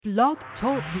Blog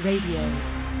Talk Radio.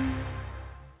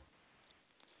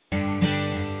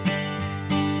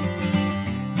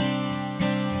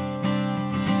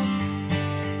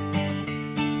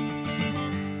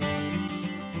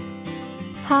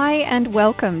 Hi, and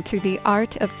welcome to The Art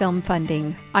of Film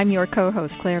Funding. I'm your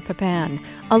co-host, Claire Papin,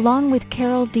 along with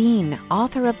Carol Dean,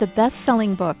 author of the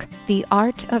best-selling book, The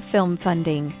Art of Film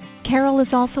Funding. Carol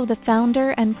is also the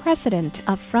founder and president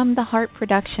of From the Heart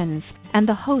Productions and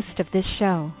the host of this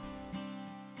show.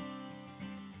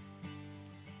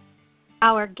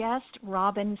 Our guest,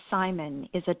 Robin Simon,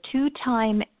 is a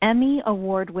two-time Emmy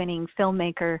Award-winning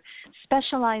filmmaker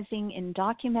specializing in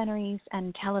documentaries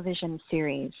and television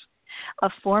series. A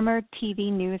former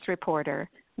TV news reporter,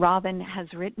 Robin has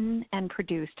written and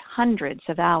produced hundreds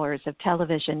of hours of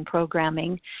television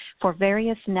programming for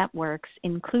various networks,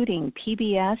 including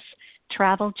PBS,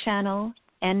 Travel Channel,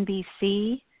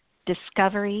 NBC,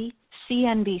 Discovery,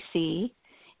 CNBC,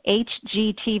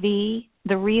 HGTV,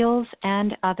 The Reels,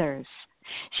 and others.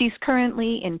 She's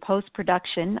currently in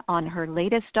post-production on her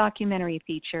latest documentary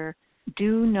feature,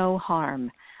 Do No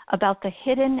Harm, about the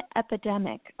hidden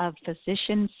epidemic of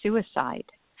physician suicide.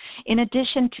 In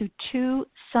addition to 2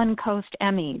 Suncoast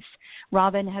Emmys,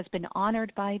 Robin has been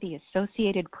honored by the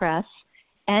Associated Press,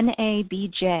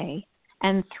 NABJ,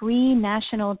 and 3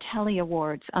 National Telly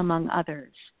Awards, among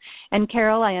others. And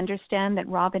Carol, I understand that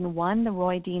Robin won the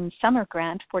Roy Dean Summer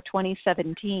Grant for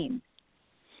 2017.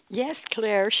 Yes,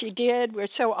 Claire, she did. We're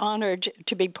so honored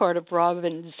to be part of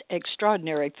Robin's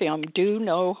extraordinary film, Do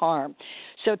No Harm.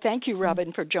 So thank you,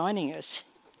 Robin, for joining us.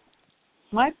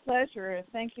 My pleasure.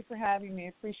 Thank you for having me.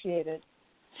 Appreciate it.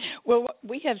 Well,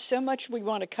 we have so much we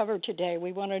want to cover today.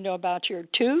 We want to know about your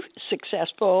 2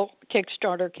 successful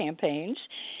Kickstarter campaigns,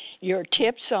 your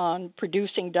tips on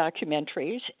producing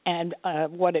documentaries, and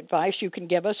what advice you can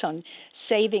give us on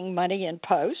saving money in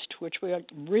post, which we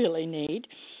really need.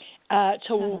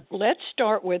 So let's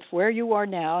start with where you are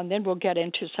now, and then we'll get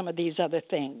into some of these other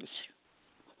things.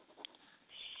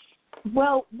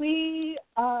 Well,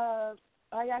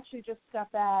 I actually just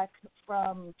got back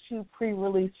from 2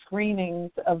 pre-release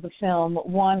screenings of the film,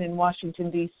 one in Washington,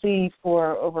 D.C.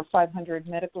 for over 500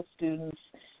 medical students,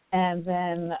 and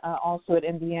then also at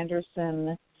MD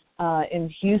Anderson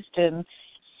in Houston.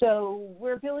 So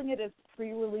we're billing it as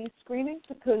pre-release screenings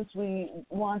because we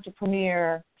want to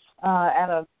premiere at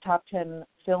a top 10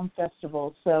 film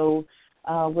festival. So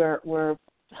we're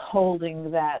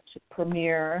holding that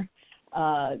premiere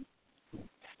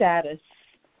status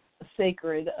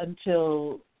sacred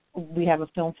until we have a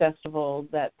film festival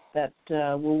that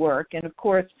will work. And of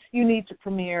course, you need to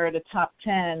premiere at a top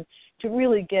 10 to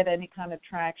really get any kind of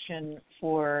traction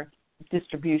for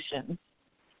distribution,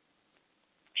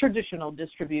 traditional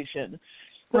distribution.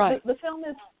 Right. The film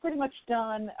is pretty much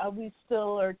done. We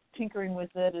still are tinkering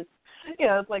with it.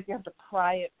 It's like you have to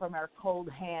pry it from our cold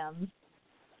hands.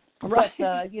 Right.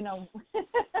 But,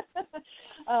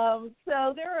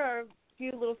 so there are a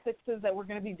few little fixes that we're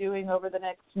going to be doing over the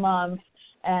next month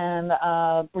and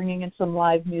bringing in some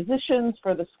live musicians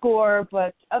for the score.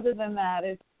 But other than that,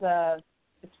 it's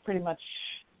pretty much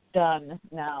done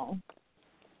now.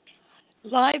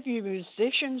 Live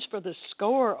musicians for the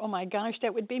score. Oh, my gosh,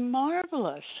 that would be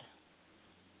marvelous.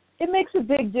 It makes a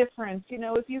big difference,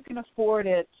 if you can afford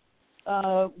it.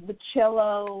 The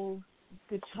cello,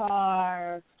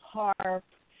 guitar, harp,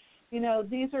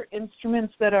 these are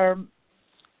instruments that are,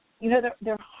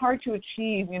 they're hard to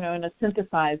achieve, in a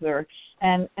synthesizer.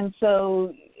 And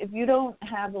so if you don't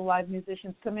have the live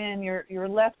musicians come in, you're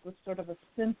left with sort of a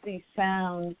synthy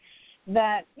sound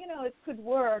that, it could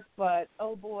work, but,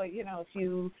 oh boy, if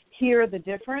you hear the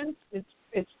difference,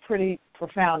 it's pretty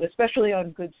profound, especially on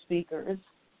good speakers.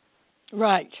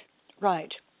 Right.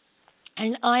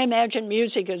 And I imagine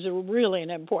music is really an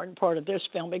important part of this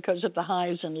film because of the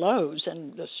highs and lows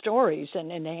and the stories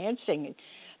and enhancing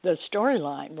the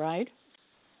storyline, right?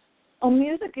 Oh,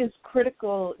 music is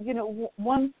critical.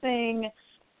 One thing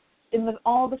in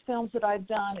all the films that I've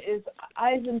done is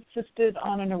I've insisted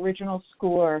on an original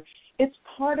score. It's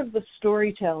part of the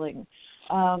storytelling.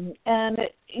 And,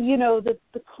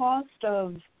 the cost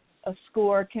of a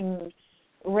score can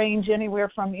range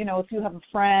anywhere from, if you have a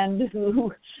friend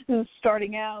who's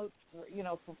starting out,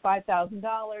 for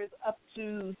 $5,000 up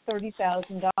to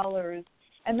 $30,000.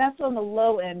 And that's on the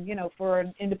low end, for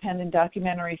an independent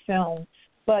documentary film.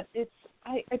 But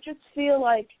I just feel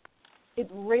like it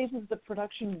raises the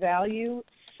production value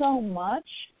so much.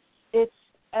 It's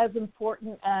as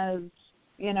important as,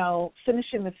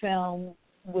 finishing the film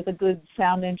with a good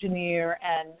sound engineer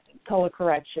and color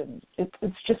correction.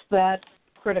 It's just that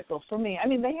critical for me. I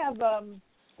mean, they have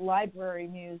library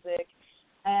music,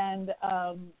 and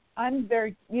I'm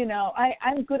very,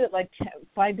 I'm good at like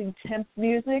finding temp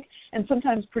music, and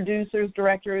sometimes producers,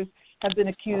 directors have been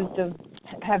accused of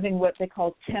having what they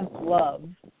call temp love,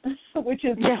 which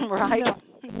is right.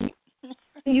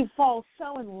 You fall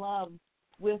so in love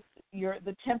with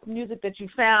the temp music that you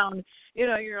found.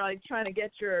 You're like trying to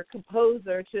get your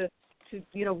composer to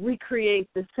recreate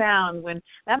the sound, when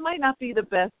that might not be the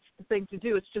best thing to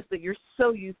do. It's just that you're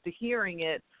so used to hearing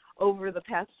it over the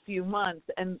past few months.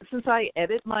 And since I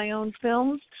edit my own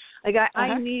films, like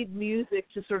I need music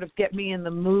to sort of get me in the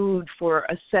mood for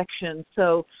a section.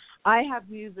 So I have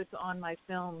music on my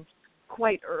films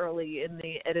quite early in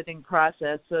the editing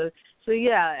process. So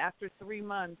yeah, after 3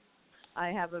 months, I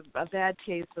have a bad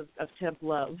case of temp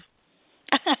love.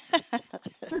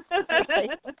 Okay.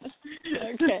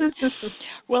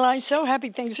 Well, I'm so happy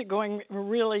things are going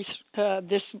really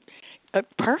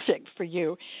perfect for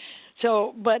you.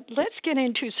 So, but let's get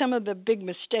into some of the big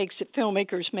mistakes that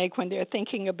filmmakers make when they're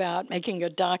thinking about making a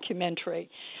documentary.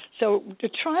 So, to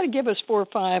try to give us 4 or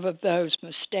 5 of those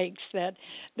mistakes that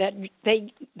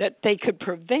they could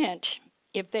prevent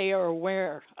if they are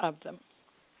aware of them.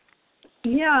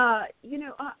 Yeah,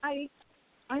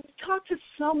 I've talked to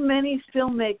so many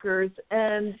filmmakers,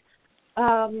 and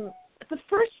the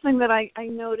first thing that I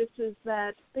notice is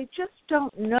that they just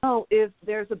don't know if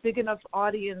there's a big enough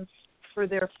audience for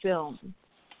their film.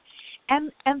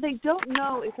 And they don't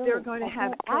know if they're going to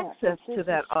have access to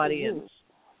that audience.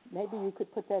 Maybe you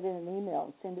could put that in an email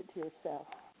and send it to yourself.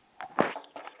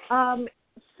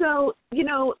 So,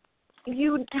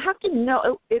 you have to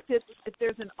know if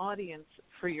there's an audience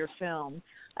for your film.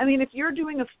 I mean, if you're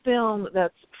doing a film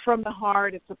that's from the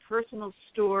heart, it's a personal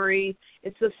story,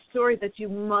 it's a story that you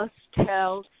must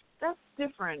tell, that's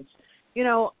different.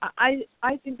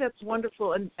 I think that's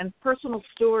wonderful, and personal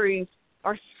stories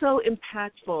are so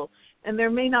impactful, and there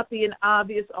may not be an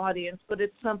obvious audience, but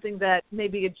it's something that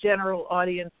maybe a general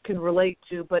audience can relate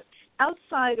to. But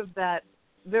outside of that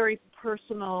very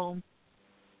personal,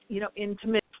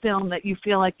 intimate film that you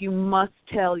feel like you must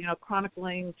tell,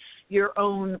 chronicling your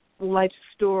own life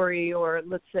story, or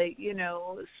let's say,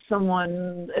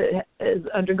 someone is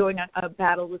undergoing a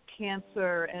battle with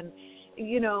cancer, and,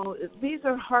 these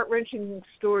are heart-wrenching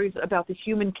stories about the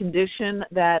human condition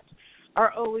that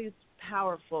are always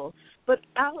powerful. But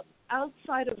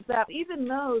outside of that, even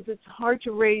those, it's hard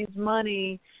to raise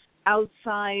money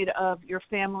outside of your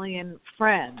family and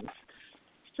friends.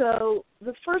 So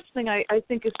the first thing I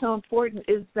think is so important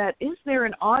is there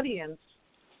an audience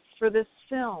for this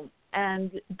film,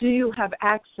 and do you have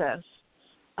access?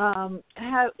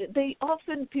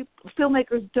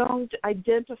 Filmmakers don't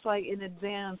identify in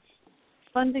advance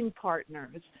funding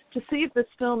partners to see if this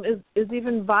film is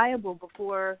even viable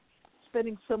before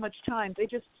spending so much time. They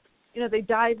just, they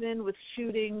dive in with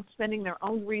shooting, spending their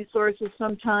own resources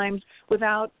sometimes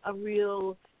without a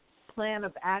real plan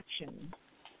of action.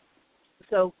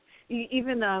 So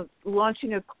even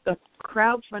launching a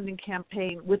crowdfunding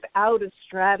campaign without a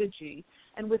strategy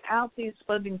and without these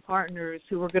funding partners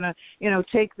who are going to,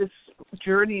 take this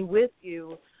journey with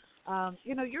you,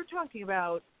 you're talking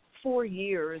about 4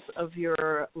 years of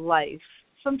your life,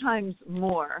 sometimes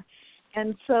more.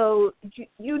 And so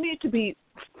you need to be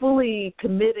fully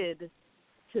committed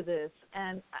to this.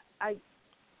 And I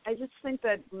just think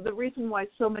that the reason why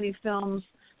so many films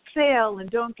fail and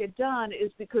don't get done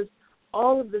is because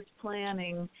all of this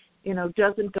planning,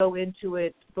 doesn't go into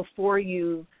it before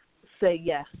you say,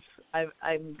 yes,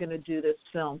 I'm going to do this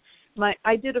film.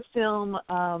 I did a film,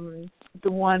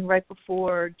 the one right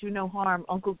before Do No Harm,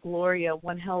 Uncle Gloria,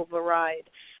 One Hell of a Ride.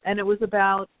 And it was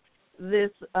about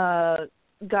this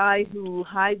guy who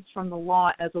hides from the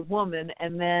law as a woman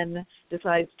and then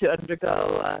decides to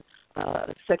undergo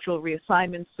sexual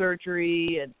reassignment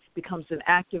surgery and becomes an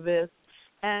activist.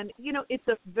 And, it's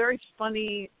a very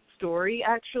funny story,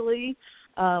 actually.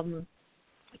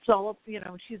 It's all,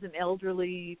 she's an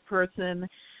elderly person.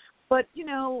 But,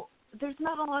 there's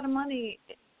not a lot of money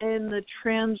in the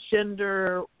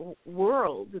transgender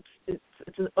world.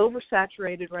 It's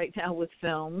oversaturated right now with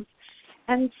films.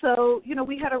 And so,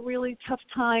 we had a really tough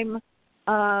time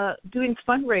doing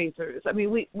fundraisers. I mean,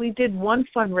 we did one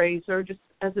fundraiser, just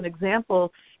as an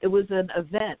example. It was an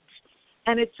event.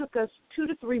 And it took us 2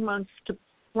 to 3 months to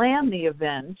plan the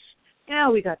event.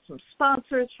 We got some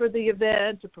sponsors for the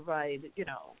event to provide,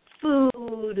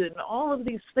 food and all of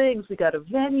these things. We got a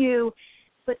venue.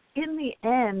 But in the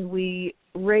end, we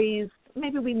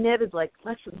netted like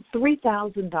less than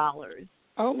 $3,000.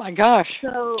 Oh, my gosh.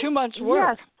 So, 2 months'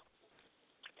 work. Yes,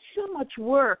 so much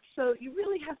work. So you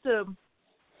really have to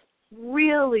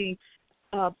really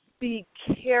be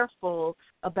careful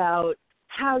about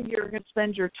how you're going to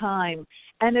spend your time.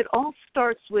 And it all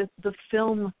starts with the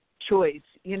film choice,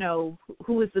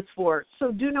 who is this for?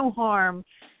 So Do No Harm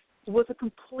was a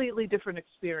completely different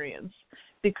experience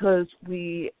because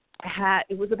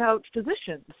it was about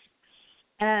physicians.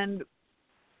 And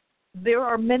there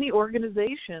are many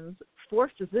organizations for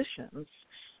physicians.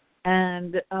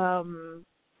 And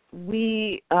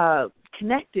we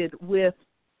connected with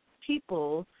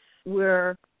people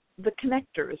where the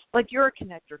connectors, like you're a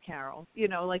connector, Carol,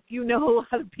 like a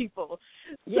lot of people.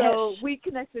 Yes. So we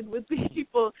connected with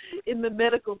people in the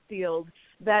medical field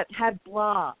that had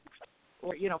blogs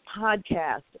or,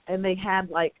 podcasts, and they had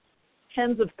like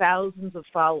tens of thousands of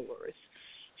followers.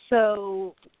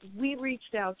 So we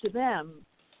reached out to them,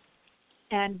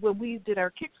 and when we did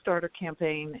our Kickstarter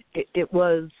campaign, it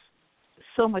was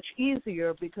so much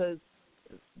easier because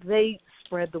they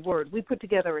spread the word. We put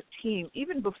together a team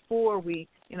even before we,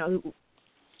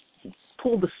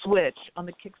 pulled the switch on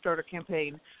the Kickstarter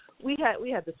campaign. We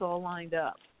had this all lined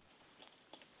up.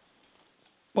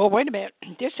 Well, wait a minute.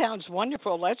 This sounds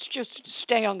wonderful. Let's just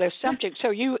stay on this subject. So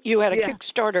you had a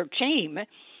Kickstarter team,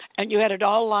 and you had it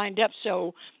all lined up.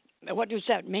 So what does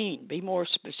that mean? Be more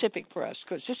specific for us,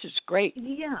 because this is great.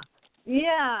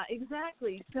 Yeah,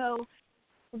 exactly. So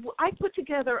I put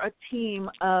together a team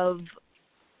of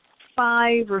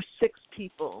 5 or 6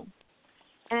 people,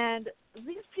 and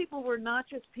these people were not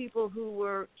just people who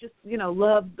were just,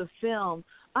 loved the film.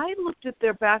 I looked at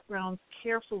their backgrounds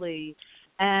carefully,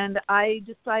 and I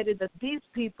decided that these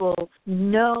people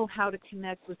know how to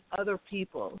connect with other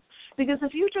people. Because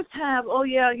if you just have,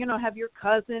 have your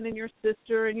cousin and your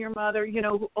sister and your mother,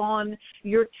 on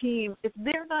your team, if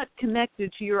they're not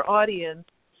connected to your audience,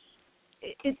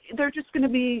 they're just going to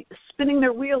be spinning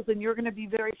their wheels, and you're going to be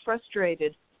very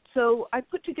frustrated. So I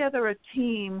put together a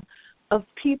team of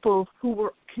people who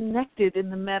were connected in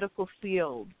the medical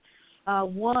field.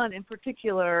 One in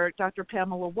particular, Dr.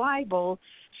 Pamela Weibel,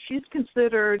 she's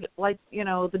considered like,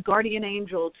 the guardian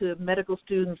angel to medical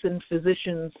students and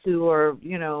physicians who are,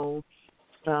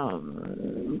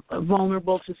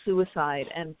 vulnerable to suicide.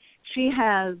 And she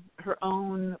has her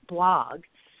own blog.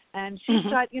 And she's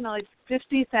got,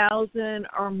 50,000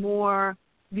 or more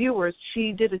viewers.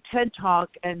 She did a TED Talk,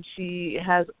 and she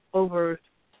has over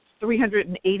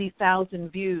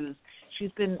 380,000 views.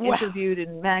 She's been interviewed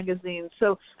in magazines.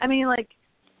 So,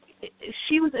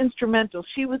 she was instrumental.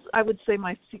 She was, I would say,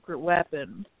 my secret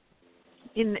weapon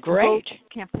in both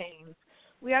campaigns.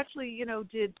 We actually,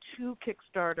 did 2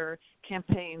 Kickstarter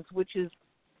campaigns, which is,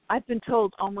 I've been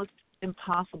told, almost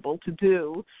impossible to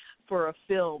do for a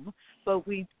film, but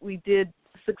we did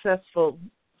successful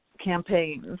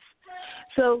campaigns.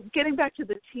 So getting back to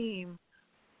the team,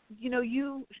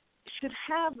 you should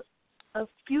have a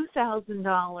few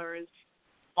 $1,000s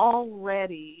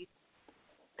already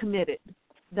committed,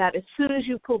 that as soon as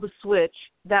you pull the switch,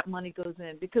 that money goes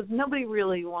in, because nobody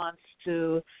really wants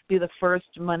to be the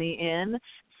first money in.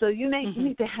 So you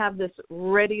need to have this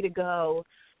ready to go.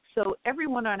 So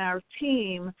everyone on our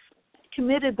team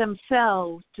committed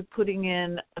themselves to putting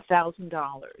in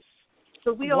 $1,000.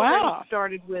 So we already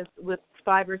started with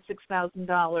 $5,000 or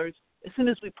 $6,000 as soon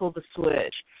as we pulled the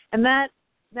switch, and that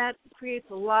creates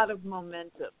a lot of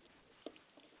momentum.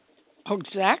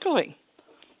 Exactly.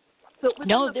 So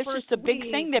this is the big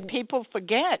thing that people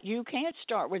forget. You can't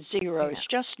start with zero. Yeah. It's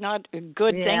just not a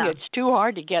good thing. It's too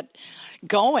hard to get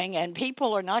going, and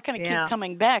people are not going to keep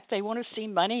coming back. They want to see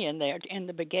money in there in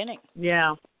the beginning.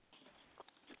 Yeah,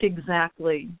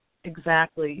 exactly.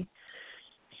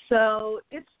 So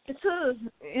it's a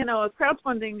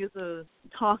crowdfunding is a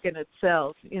talk in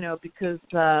itself, because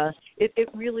it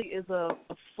really is a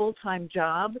full-time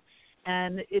job,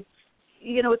 and it's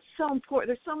so important.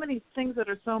 There's so many things that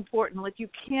are so important. Like, you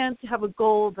can't have a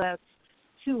goal that's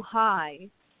too high,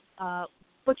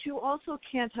 but you also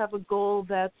can't have a goal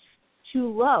that's too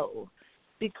low,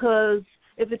 because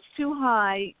if it's too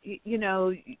high,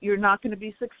 you're not going to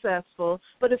be successful.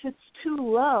 But if it's too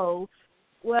low,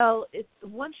 well,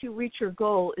 once you reach your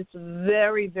goal, it's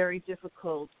very, very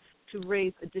difficult to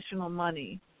raise additional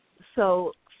money.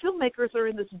 So filmmakers are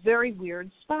in this very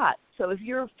weird spot. So if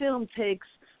your film takes,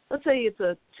 let's say it's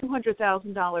a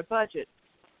 $200,000 budget,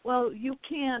 well, you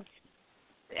can't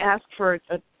ask for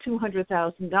a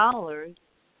 $200,000.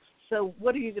 So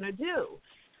what are you going to do?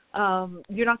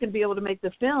 You're not going to be able to make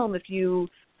the film if you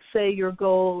say your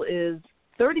goal is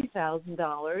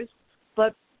 $30,000,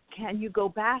 but can you go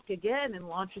back again and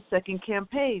launch a second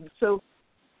campaign? So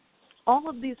all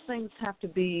of these things have to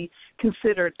be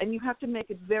considered, and you have to make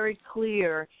it very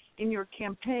clear in your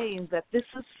campaign that this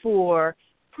is for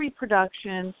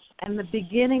pre-production and the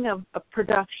beginning of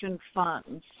production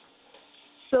funds.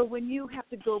 So when you have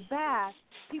to go back,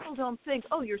 people don't think,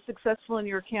 oh, you're successful in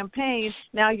your campaign,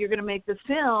 now you're going to make the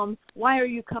film, why are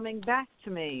you coming back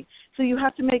to me? So you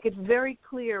have to make it very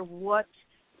clear what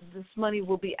this money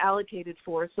will be allocated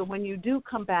for. So when you do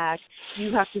come back,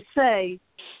 you have to say,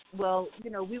 well,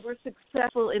 we were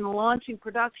successful in launching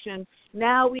production,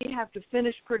 now we have to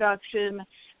finish production,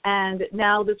 and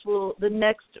now the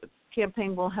next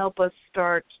campaign will help us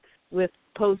start with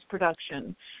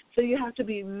post-production. So you have to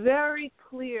be very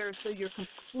clear so you're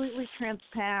completely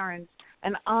transparent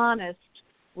and honest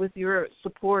with your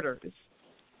supporters.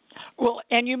 Well,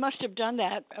 and you must have done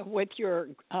that with your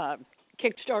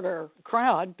Kickstarter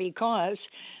crowd, because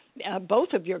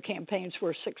both of your campaigns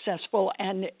were successful.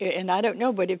 And I don't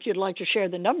know, but if you'd like to share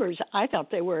the numbers, I thought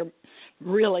they were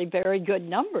really very good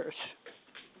numbers.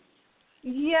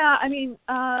 Yeah, I mean,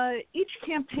 each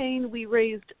campaign we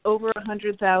raised over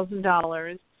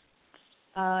 $100,000.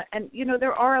 And,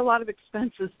 there are a lot of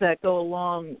expenses that go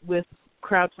along with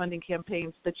crowdfunding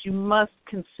campaigns that you must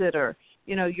consider.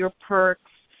 Your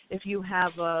perks, if you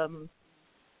have a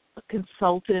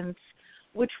consultant,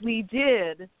 which we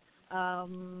did,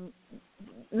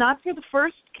 not for the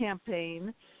first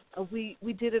campaign.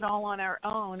 We did it all on our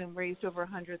own and raised over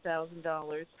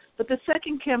 $100,000. But the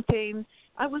second campaign,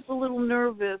 I was a little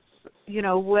nervous,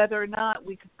 whether or not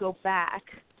we could go back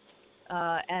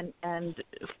and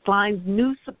find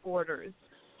new supporters.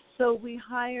 So we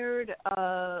hired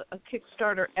a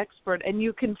Kickstarter expert, and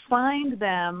you can find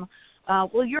them.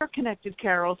 Well, you're connected,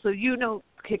 Carol, so you know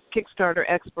Kickstarter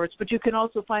experts, but you can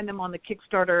also find them on the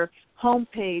Kickstarter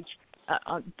homepage.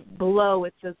 Below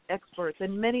it says experts,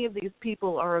 and many of these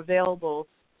people are available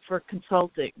for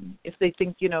consulting if they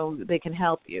think they can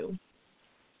help you.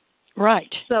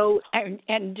 Right. So and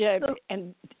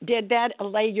did that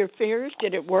allay your fears?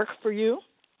 Did it work for you?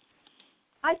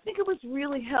 I think it was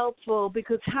really helpful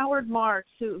because Howard Marks,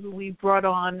 who we brought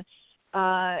on,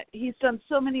 he's done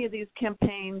so many of these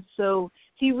campaigns, so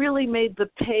he really made the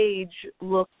page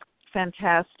look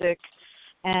fantastic.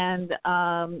 And,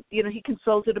 he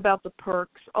consulted about the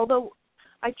perks. Although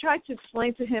I tried to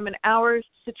explain to him in our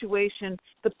situation,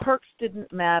 the perks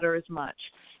didn't matter as much.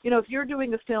 If you're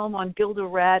doing a film on Gilda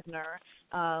Radner,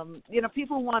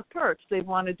 people want perks. They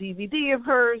want a DVD of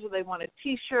hers, or they want a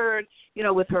T-shirt,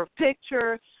 with her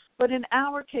picture. But in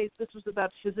our case, this was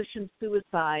about physician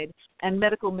suicide and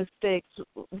medical mistakes.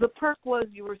 The perk was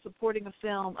you were supporting a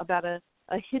film about a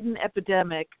hidden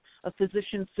epidemic of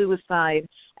physician suicide,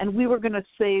 and we were going to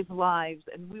save lives,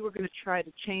 and we were going to try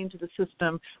to change the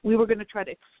system. We were going to try to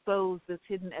expose this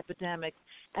hidden epidemic,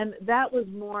 and that was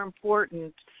more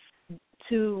important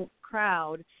to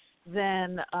crowd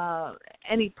than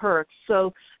any perks.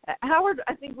 So Howard,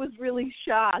 I think, was really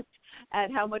shocked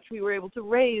at how much we were able to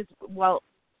raise while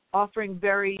offering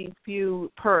very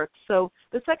few perks. So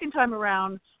the second time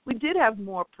around, we did have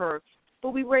more perks,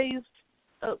 but we raised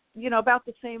about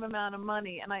the same amount of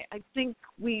money. And I think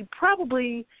we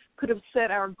probably could have set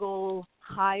our goal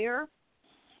higher.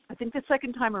 I think the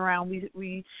second time around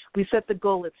we set the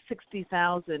goal at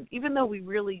 $60,000, even though we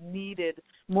really needed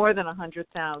more than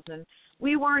 $100,000.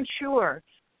 We weren't sure.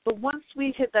 But once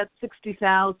we hit that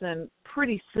 $60,000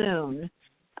 pretty soon,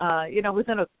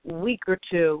 within a week or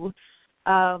two,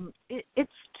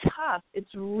 it's tough.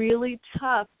 It's really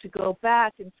tough to go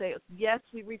back and say, yes,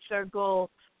 we reached our goal,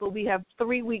 but we have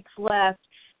 3 weeks left,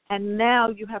 and now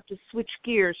you have to switch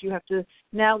gears. You have to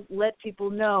now let people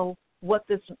know what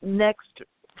this next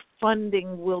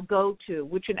funding will go to,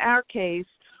 which in our case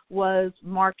was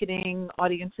marketing,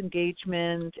 audience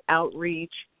engagement,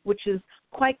 outreach, which is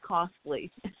quite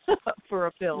costly for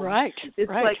a film. Right. It's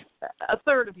right. like a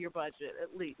third of your budget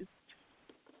at least.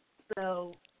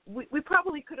 So we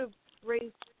probably could have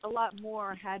raised a lot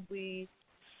more had we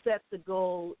set the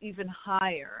goal even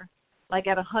higher. Like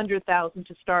at $100,000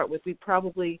 to start with, we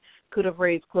probably could have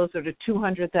raised closer to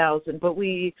 $200,000, but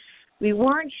we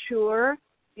weren't sure,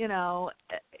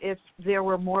 if there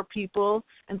were more people,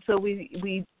 and so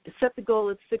we set the goal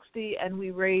at 60, and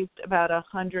we raised about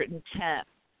 110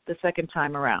 the second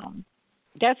time around.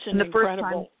 That's an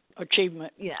incredible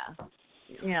achievement.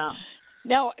 Yeah.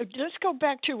 Now, let's go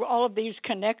back to all of these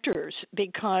connectors,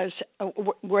 because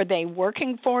were they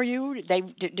working for you?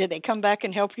 Did they come back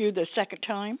and help you the second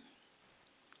time?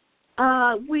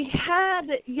 We had,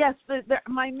 yes,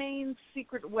 my main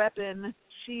secret weapon,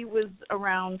 she was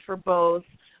around for both,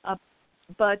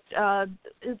 but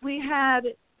we had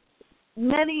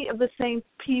many of the same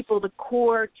people, the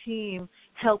core team,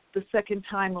 helped the second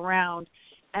time around,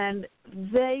 and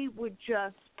they would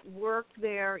just work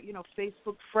their,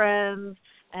 Facebook friends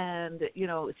and,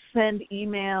 send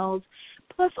emails.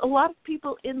 Plus, a lot of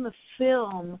people in the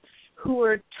film who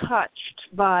are touched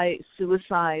by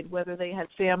suicide, whether they had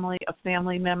a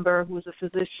family member who was a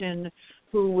physician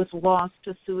who was lost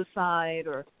to suicide,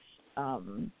 or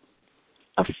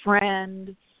a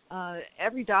friend.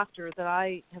 Every doctor that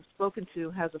I have spoken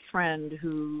to has a friend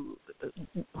who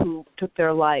took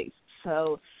their life.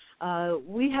 So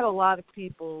we had a lot of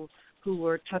people who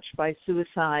were touched by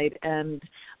suicide, and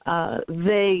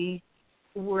they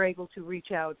were able to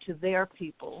reach out to their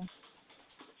people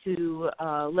to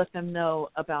let them know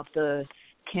about the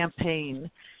campaign.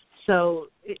 So,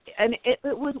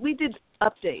 we did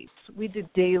updates. We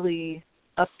did daily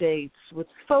updates with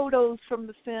photos from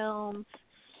the film,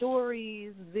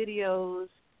 stories, videos.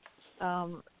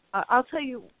 I'll tell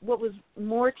you what was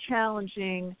more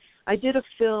challenging. I did a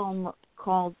film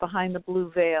called Behind the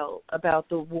Blue Veil about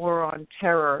the war on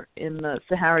terror in the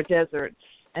Sahara Desert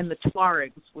and the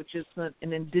Tuaregs, which is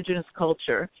an indigenous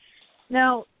culture.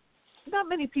 Now, not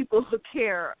many people who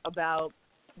care about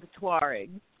the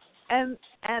Tuaregs, and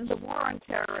the war on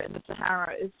terror in the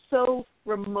Sahara is so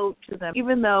remote to them,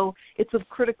 even though it's of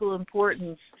critical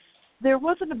importance. There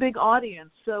wasn't a big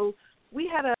audience, so we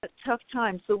had a tough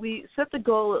time. So we set the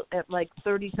goal at like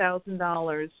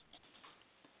 $30,000,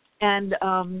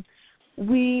 and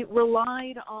we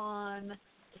relied on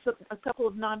a couple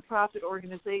of nonprofit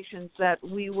organizations that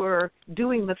we were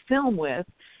doing the film with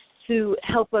to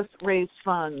help us raise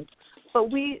funds. But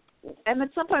at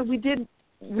some point we did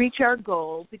reach our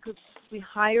goal because we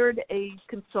hired a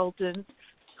consultant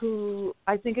who,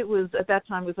 I think it was at that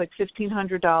time, was like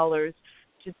 $1,500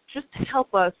 to just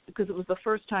help us because it was the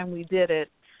first time we did it.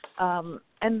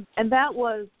 And that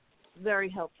was very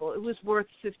helpful. It was worth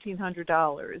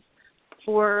 $1,500.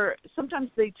 Sometimes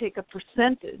they take a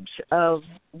percentage of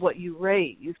what you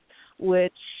raise,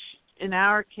 which in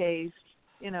our case,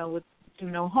 with Do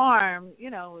No Harm,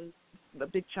 is a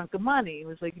big chunk of money. It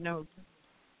was like,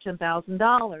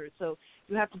 $10,000. So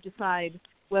you have to decide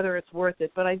whether it's worth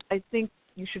it. But I think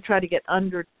you should try to get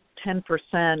under 10%,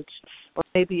 or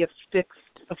maybe a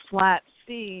flat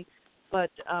fee,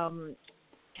 but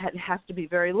it has to be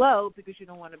very low because you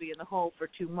don't want to be in the hole for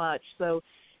too much. So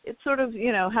it's sort of,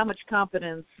 how much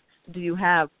confidence do you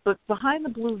have? But Behind the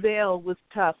Blue Veil was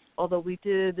tough, although we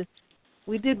did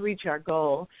reach our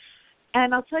goal.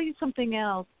 And I'll tell you something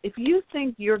else. If you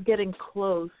think you're getting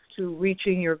close to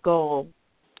reaching your goal,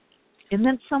 and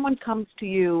then someone comes to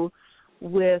you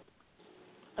with,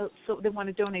 so they want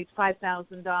to donate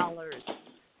 $5,000,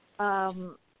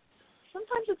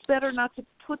 sometimes it's better not to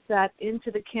put that into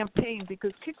the campaign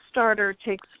because Kickstarter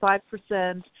takes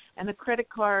 5% and the credit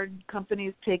card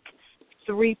companies take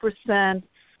 3%.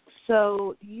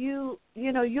 So you'll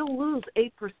lose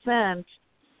 8%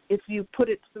 if you put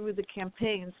it through the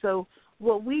campaign. So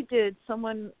what we did,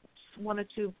 someone wanted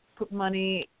to put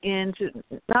money into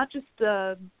not just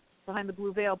Behind the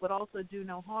Blue Veil, but also Do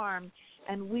No Harm,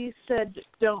 and we said,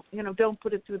 don't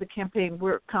put it through the campaign.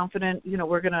 We're confident,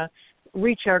 we're going to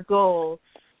reach our goal.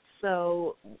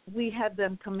 So we had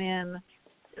them come in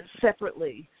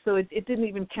separately. So it didn't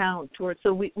even count towards.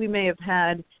 So we may have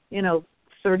had,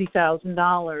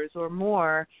 $30,000 or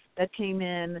more that came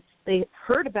in. They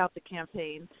heard about the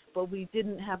campaign, but we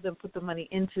didn't have them put the money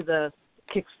into the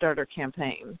Kickstarter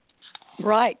campaign.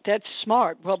 Right, that's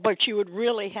smart. Well, but you would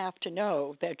really have to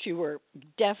know that you were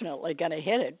definitely going to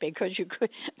hit it because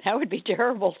that would be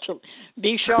terrible to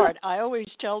be short. I always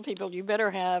tell people you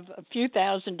better have a few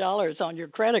 $1,000s on your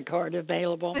credit card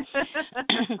available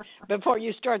before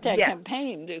you start that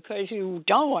campaign because you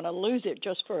don't want to lose it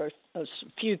just for a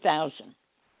few thousand.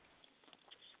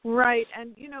 Right,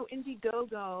 and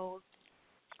Indiegogo,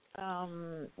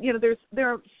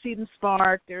 there are Seed and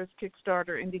Spark, there's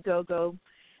Kickstarter, Indiegogo.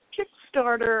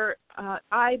 Kickstarter,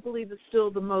 I believe, is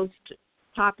still the most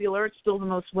popular. It's still the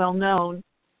most well-known.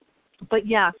 But,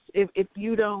 yes, if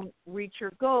you don't reach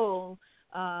your goal,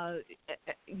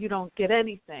 you don't get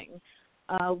anything,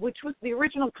 which was the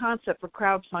original concept for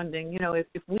crowdfunding.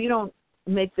 If we don't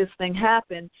make this thing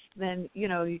happen, then,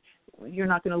 you're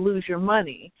not going to lose your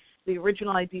money. The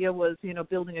original idea was,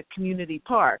 building a community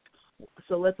park.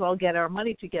 So let's all get our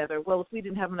money together. Well, if we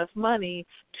didn't have enough money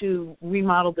to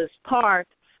remodel this park,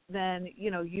 then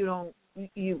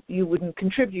you wouldn't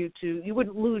contribute to, you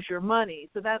wouldn't lose your money.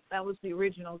 So that was the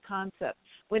original concept.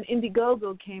 When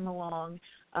Indiegogo came along,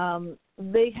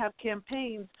 they have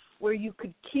campaigns where you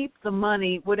could keep the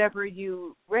money, whatever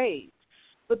you raised.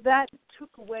 But that took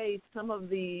away some of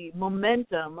the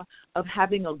momentum of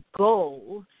having a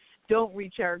goal. Don't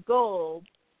reach our goal,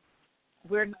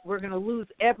 we're going to lose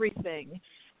everything.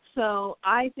 So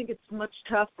I think it's much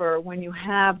tougher when you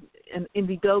have an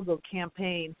Indiegogo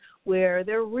campaign where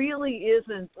there really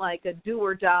isn't like a do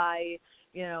or die,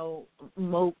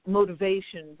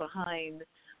 motivation behind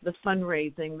the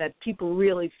fundraising, that people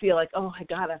really feel like, oh, I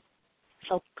gotta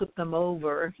help put them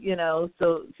over,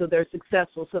 so they're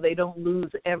successful, so they don't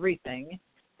lose everything.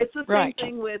 It's the same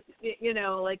thing with,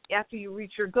 like after you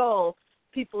reach your goal,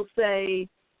 people say,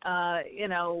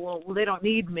 well, they don't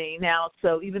need me now,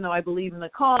 so even though I believe in the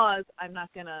cause, I'm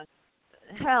not going to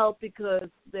help because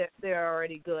they're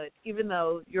already good, even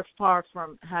though you're far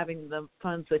from having the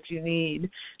funds that you need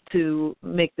to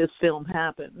make this film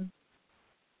happen.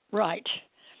 Right.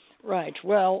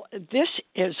 Well, this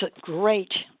is a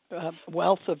great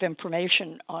wealth of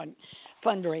information on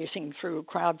fundraising through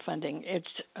crowdfunding.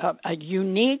 It's a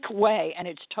unique way, and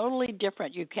it's totally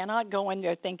different. You cannot go in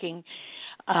there thinking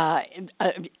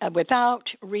without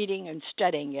reading and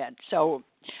studying it. So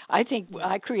I think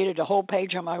I created a whole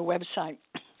page on my website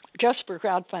just for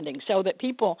crowdfunding so that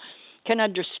people can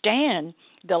understand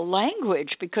the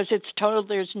language, because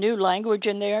there's new language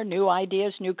in there, new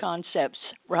ideas, new concepts,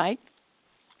 right?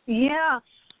 Yeah,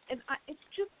 and it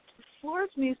just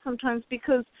floors me sometimes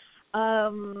because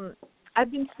I've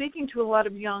been speaking to a lot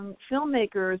of young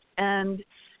filmmakers, and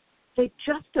they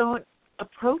just don't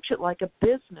approach it like a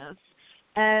business.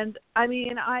 And I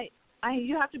mean,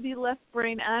 you have to be left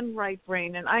brain and right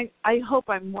brain, and I hope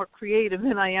I'm more creative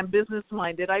than I am business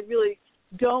minded. I really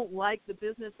don't like the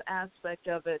business aspect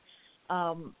of it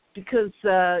because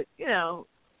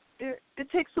it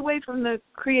takes away from the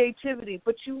creativity,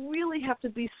 but you really have to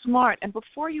be smart. And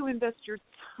before you invest your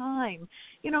time,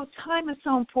 time is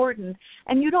so important,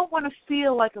 and you don't want to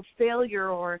feel like a failure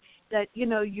or that,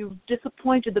 you've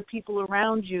disappointed the people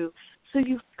around you. So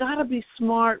you've got to be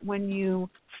smart when you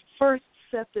first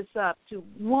set this up to,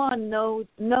 one, know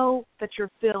that your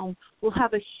film will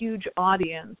have a huge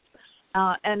audience.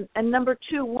 And number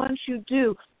two, once you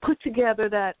do, put together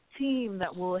that team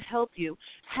that will help you,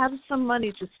 have some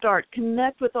money to start,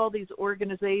 connect with all these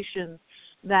organizations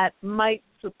that might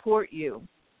support you,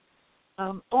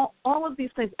 all of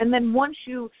these things. And then once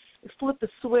you flip the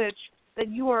switch, that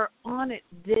you are on it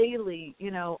daily,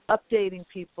 updating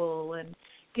people and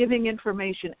giving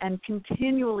information and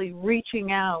continually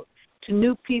reaching out to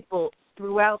new people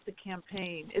throughout the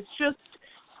campaign. It's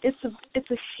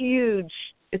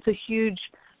a huge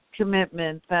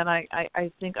commitment that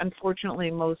I think,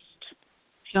 unfortunately, most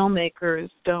filmmakers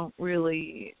don't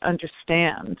really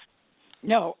understand.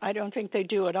 No, I don't think they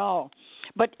do at all.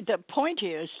 But the point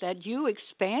is that you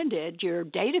expanded your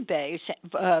database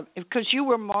because you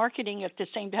were marketing at the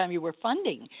same time you were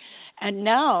funding. And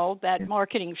now that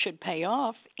marketing should pay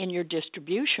off in your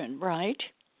distribution, right?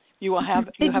 You have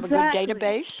a good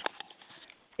database?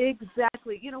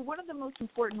 Exactly. One of the most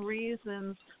important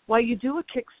reasons why you do a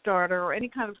Kickstarter or any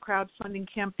kind of crowdfunding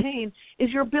campaign is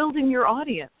you're building your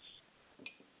audience.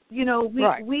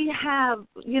 We have,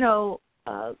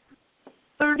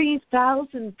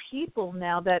 30,000 people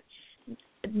now that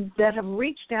have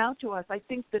reached out to us. I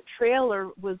think the trailer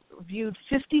was viewed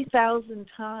 50,000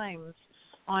 times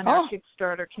on our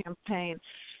Kickstarter campaign.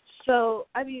 So,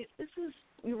 I mean, this is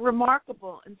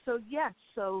remarkable. And so, yes,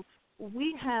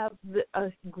 we have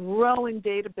a growing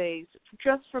database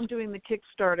just from doing the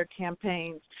Kickstarter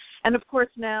campaigns. And, of course,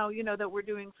 now, that we're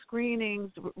doing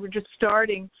screenings, we're just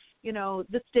starting,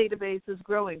 this database is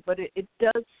growing. But it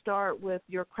does start with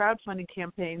your crowdfunding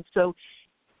campaign. So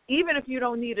even if you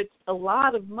don't need a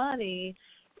lot of money,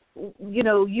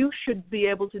 you should be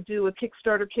able to do a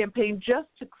Kickstarter campaign just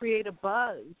to create a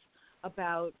buzz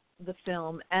about the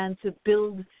film and to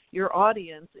build your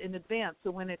audience in advance.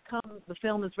 So when the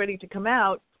film is ready to come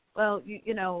out, well,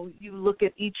 you look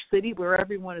at each city where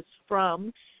everyone is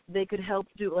from. They could help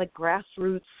do like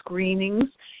grassroots screenings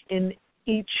in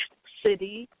each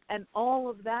city, and all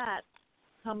of that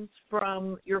comes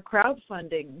from your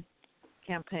crowdfunding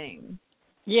campaign.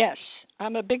 Yes,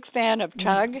 I'm a big fan of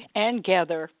Tug and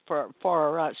Gather for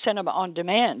cinema on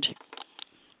demand.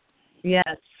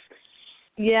 Yes.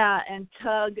 Yeah, and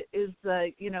Tug is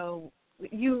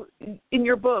you in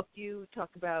your book you talk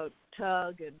about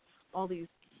Tug and all these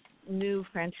new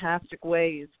fantastic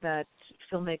ways that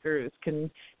filmmakers can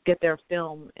get their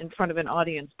film in front of an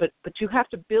audience, but you have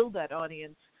to build that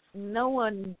audience. No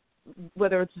one,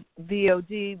 whether it's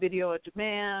VOD, video on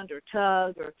demand, or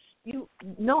Tug,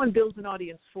 no one builds an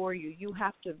audience for you. You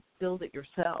have to build it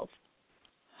yourself.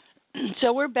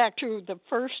 So we're back to the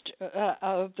first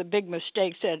of the big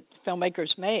mistakes that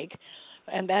filmmakers make,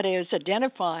 and that is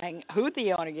identifying who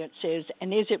the audience is,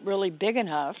 and is it really big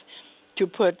enough to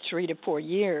put 3 to 4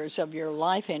 years of your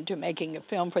life into making a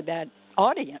film for that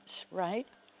audience, right?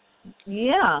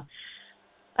 Yeah.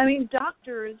 I mean,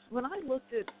 doctors, when I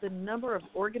looked at the number of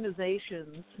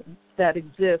organizations that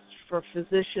exist for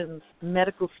physicians,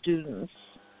 medical students,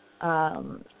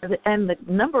 and the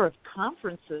number of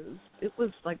conferences, it was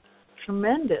like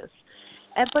tremendous.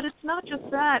 But it's not just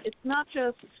that. It's not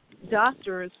just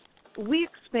doctors. We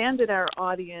expanded our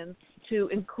audience to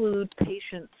include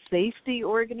patient safety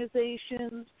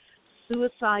organizations,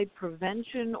 suicide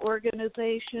prevention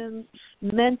organizations,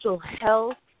 mental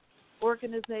health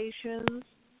organizations.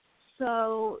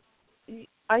 So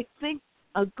I think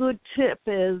a good tip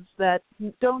is that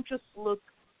don't just look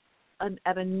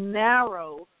at a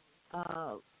narrow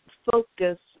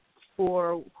focus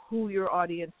for who your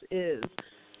audience is.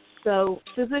 So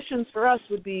physicians for us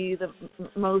would be the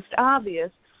most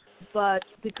obvious, but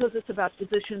because it's about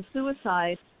physician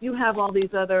suicide, you have all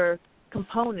these other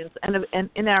components. And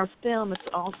in our film, it's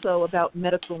also about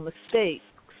medical mistakes.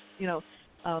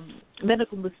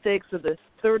 Medical mistakes are the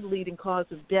third leading cause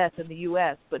of death in the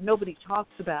U.S., but nobody talks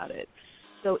about it.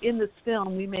 So in this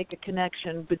film, we make a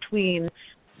connection between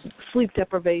sleep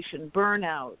deprivation,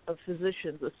 burnout of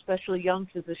physicians, especially young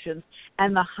physicians,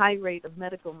 and the high rate of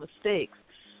medical mistakes.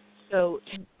 So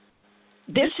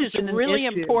this is really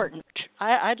important.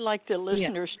 I'd like the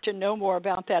listeners to know more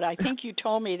about that. I think you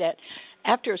told me that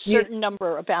after a certain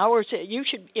number of hours, you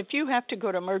should, if you have to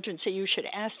go to emergency, you should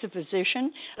ask the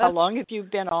physician how long have you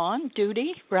been on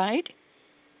duty, right?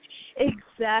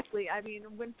 Exactly. I mean,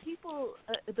 when people,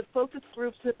 the focus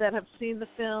groups that have seen the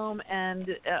film and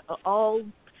all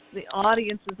the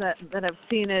audiences that have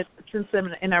seen it since then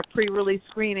in our pre-release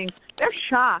screenings, they're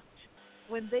shocked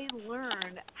when they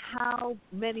learn how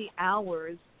many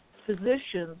hours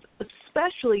physicians,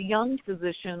 especially young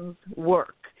physicians,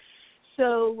 work.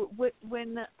 So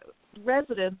when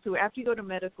residents who, after you go to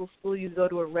medical school, you go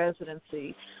to a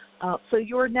residency, so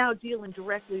you're now dealing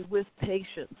directly with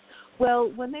patients.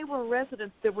 Well, when they were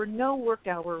residents, there were no work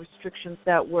hour restrictions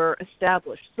that were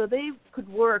established. So they could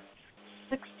work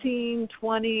 16,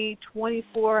 20,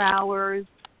 24 hours,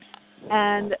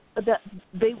 and that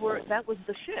was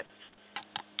the shift.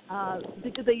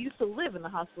 Because they used to live in the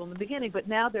hospital in the beginning, but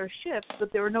now there are shifts,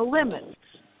 but there are no limits.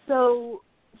 So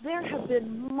there have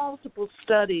been multiple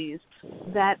studies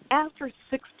that after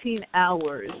 16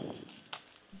 hours,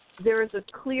 there is a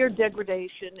clear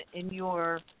degradation in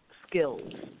your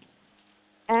skills,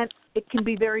 and it can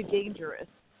be very dangerous.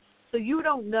 So you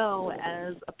don't know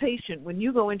as a patient when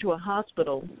you go into a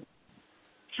hospital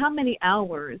how many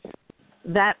hours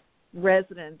that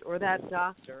resident or that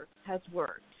doctor has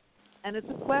worked. And it's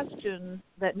a question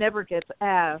that never gets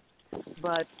asked,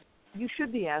 but you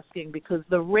should be asking because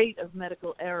the rate of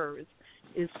medical errors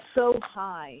is so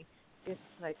high. It's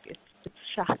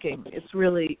shocking. It's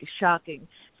really shocking.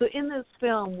 So in this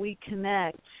film, we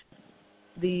connect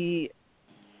the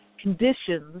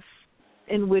conditions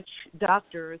in which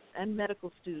doctors and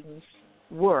medical students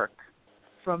work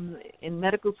from in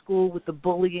medical school with the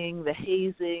bullying, the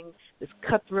hazing, this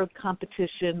cutthroat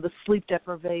competition, the sleep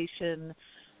deprivation,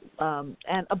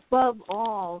 and above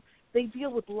all, they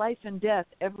deal with life and death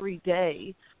every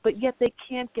day, but yet they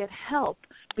can't get help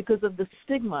because of the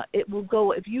stigma. It will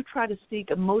go, if you try to seek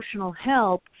emotional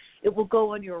help, it will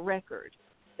go on your record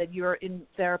that you're in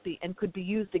therapy and could be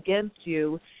used against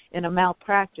you in a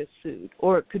malpractice suit,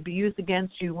 or it could be used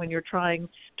against you when you're trying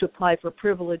to apply for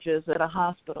privileges at a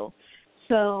hospital.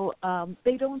 So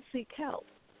they don't seek help.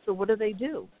 So what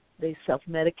do? They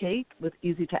self-medicate with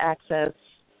easy-to-access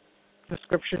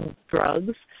prescription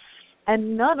drugs,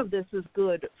 and none of this is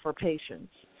good for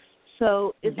patients.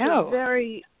 So it's a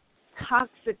very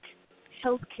toxic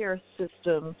healthcare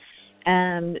system,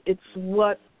 and it's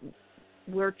what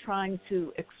we're trying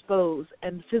to expose.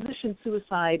 And physician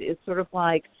suicide is sort of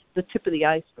like the tip of the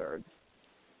iceberg.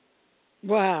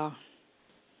 Wow.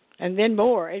 And then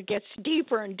more. It gets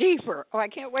deeper and deeper. Oh, I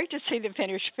can't wait to see the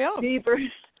finished film. Deeper.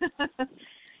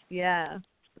 Yeah.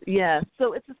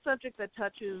 So it's a subject that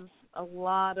touches a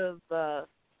lot of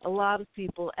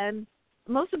people, and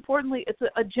most importantly, it's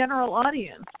a general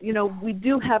audience. You know, we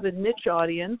do have a niche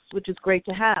audience, which is great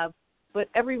to have, but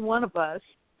every one of us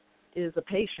is a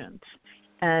patient,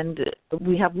 and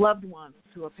we have loved ones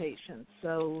who are patients.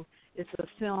 So it's a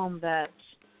film that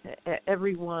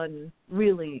everyone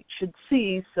really should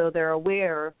see, so they're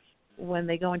aware when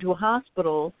they go into a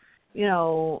hospital, you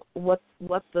know, what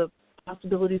the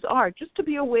possibilities are, just to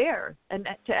be aware and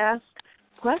to ask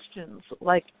questions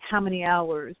like how many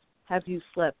hours have you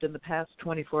slept in the past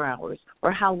 24 hours,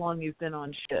 or how long you've been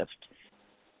on shift.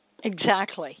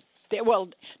 Exactly. Well,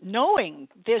 knowing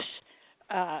this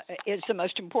is the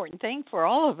most important thing for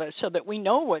all of us, so that we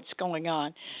know what's going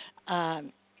on,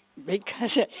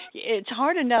 because it's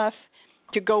hard enough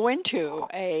to go into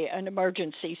an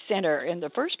emergency center in the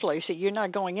first place. You're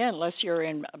not going in unless you're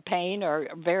in pain or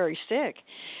very sick,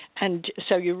 and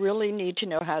so you really need to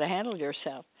know how to handle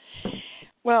yourself.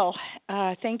 Well,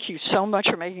 thank you so much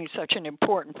for making such an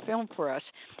important film for us.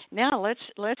 Now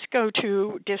let's go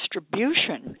to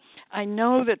distribution. I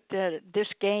know that this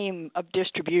game of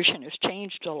distribution has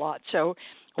changed a lot. So,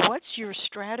 what's your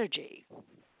strategy?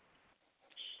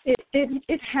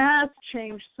 It has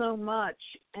changed so much,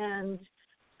 and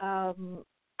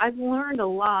I've learned a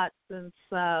lot since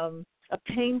a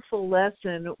painful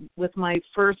lesson with my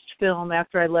first film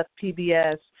after I left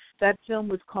PBS. That film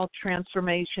was called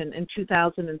Transformation in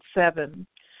 2007.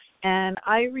 And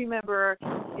I remember,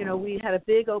 we had a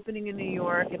big opening in New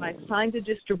York, and I signed a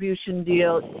distribution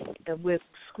deal with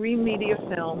Screen Media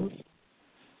Films.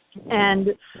 And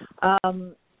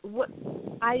what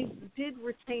I did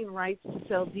retain rights to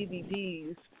sell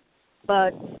DVDs,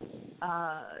 but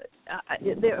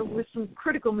there were some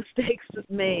critical mistakes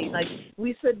made. Like,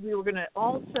 we said we were going to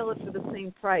all sell it for the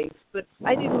same price, but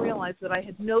I didn't realize that I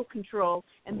had no control,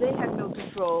 and they had no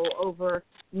control over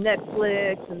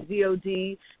Netflix and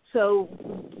VOD. So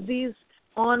these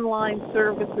online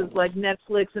services like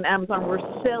Netflix and Amazon were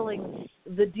selling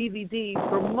the DVD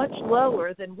for much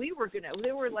lower than we were going to.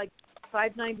 They were like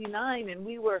 $5.99, and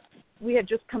we had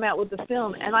just come out with the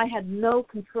film, and I had no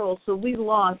control. So we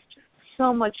lost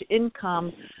so much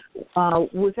income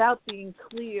without being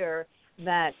clear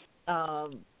that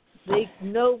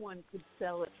no one could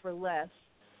sell it for less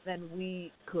than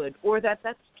we could, or that's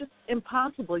just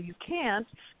impossible. You can't.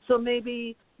 So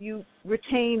maybe you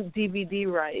retain DVD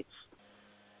rights,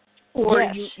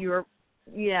 or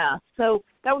yes. So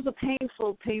that was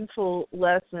a painful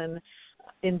lesson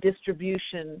in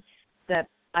distribution that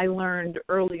I learned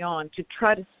early on, to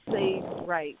try to save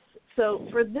rights. So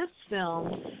for this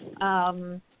film,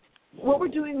 what we're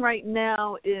doing right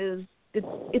now is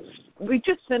we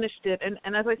just finished it,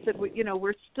 and as I said,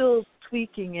 we're still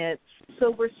tweaking it.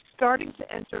 So we're starting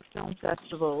to enter film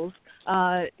festivals.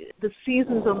 The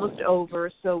season's almost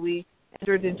over, so we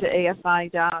entered into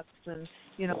AFI docs, and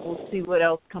we'll see what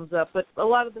else comes up. But a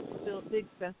lot of the still big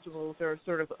festivals are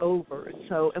sort of over.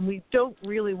 So, and we don't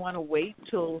really want to wait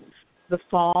till the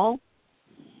fall.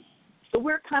 So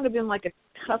we're kind of in like a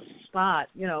tough spot,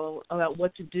 about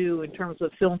what to do in terms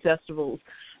of film festivals.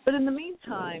 But in the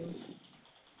meantime,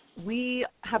 we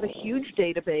have a huge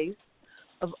database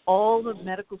of all the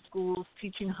medical schools,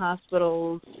 teaching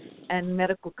hospitals, and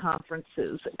medical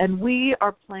conferences. And we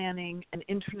are planning an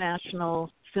international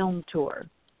film tour.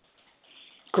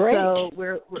 Great. So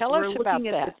we're Tell us looking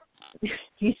about at that.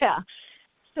 Yeah.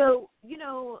 So,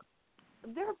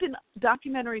 there have been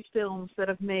documentary films that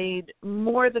have made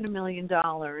more than $1 million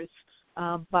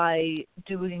by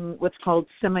doing what's called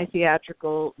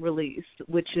semi-theatrical release,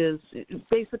 which is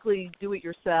basically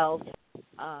do-it-yourself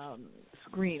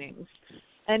screenings.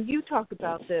 And you talk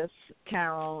about this,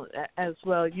 Carol, as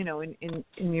well, in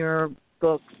your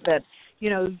book, that,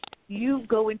 you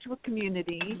go into a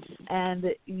community and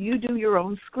you do your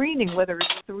own screening, whether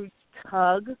it's through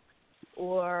TUG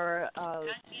or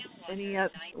any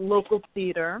local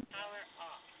theater.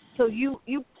 So you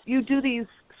do these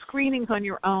screenings on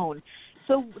your own.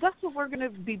 So that's what we're going to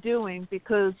be doing,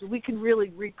 because we can really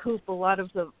recoup a lot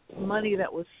of the money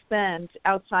that was spent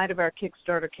outside of our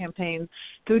Kickstarter campaign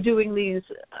through doing these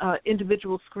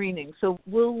individual screenings. So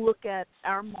we'll look at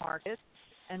our market,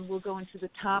 and we'll go into the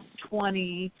top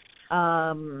 20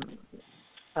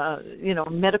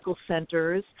 medical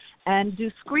centers and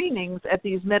do screenings at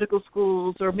these medical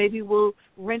schools, or maybe we'll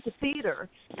rent a theater.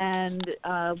 And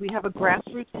we have a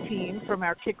grassroots team from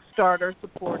our Kickstarter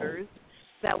supporters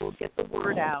that will get the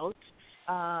word out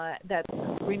that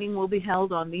screening will be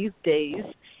held on these days.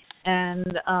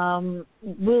 And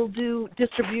we'll do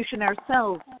distribution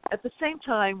ourselves. At the same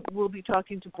time, we'll be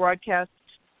talking to broadcast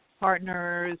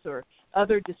partners or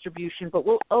other distribution, but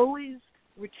we'll always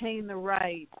retain the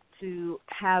right to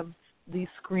have these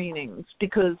screenings,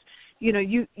 because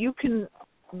you can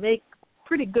make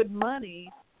pretty good money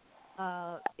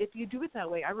if you do it that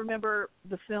way. I remember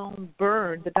the film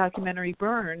Burn, the documentary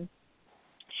Burn,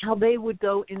 how they would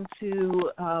go into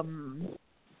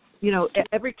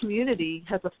every community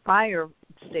has a fire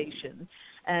station,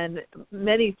 and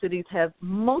many cities have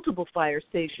multiple fire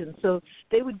stations. So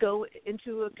they would go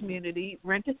into a community,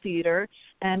 rent a theater,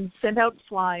 and send out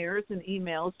flyers and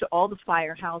emails to all the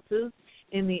firehouses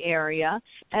in the area,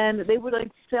 and they would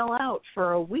sell out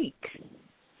for a week.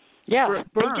 Yeah,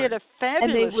 they did a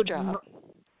fabulous job.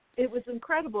 It was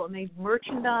incredible, and they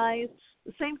merchandise.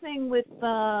 The same thing with,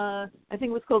 I think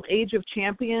it was called Age of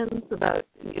Champions, about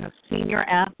senior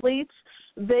athletes.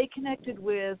 they connected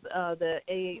with the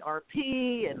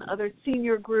AARP and other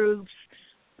senior groups,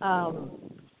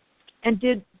 and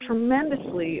did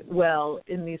tremendously well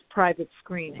in these private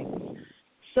screenings.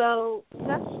 So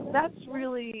that's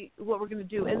really what we're going to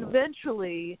do. And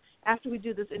eventually, after we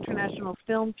do this international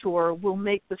film tour, we'll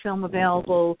make the film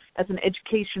available as an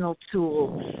educational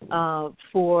tool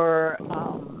for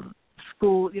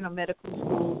school, medical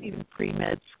schools, even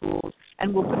pre-med schools.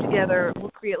 And we'll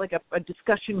create like a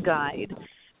discussion guide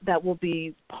that will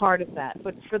be part of that.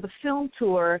 But for the film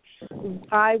tour,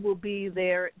 I will be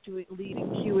there leading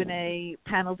Q&A,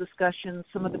 panel discussions.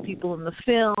 Some of the people in the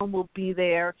film will be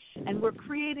there. And we're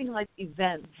creating like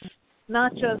events,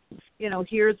 not just,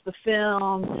 here's the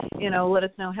film, let us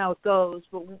know how it goes.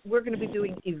 But we're going to be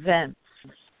doing events.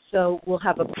 So we'll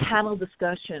have a panel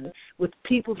discussion with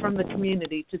people from the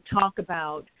community to talk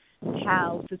about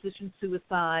how physician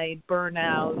suicide,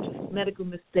 burnout, medical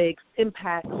mistakes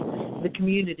impact the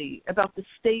community, about the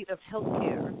state of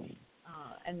healthcare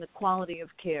and the quality of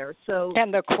care.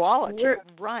 And the quality,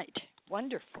 right?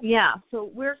 Wonderful. Yeah.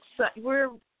 So we're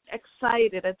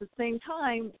excited. At the same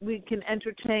time, we can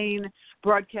entertain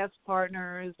broadcast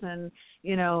partners and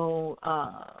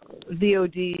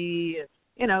VOD.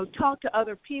 Talk to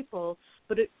other people,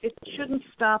 but it shouldn't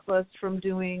stop us from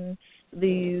doing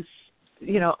these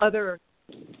other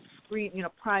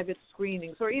private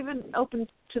screenings, or even open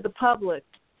to the public.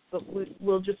 But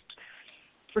we'll just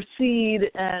proceed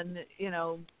and,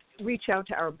 reach out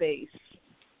to our base.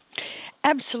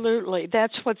 Absolutely.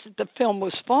 That's what the film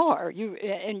was for. You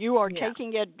are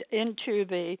taking it into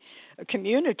the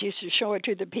communities to show it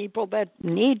to the people that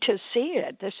need to see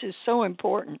it. This is so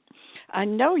important. I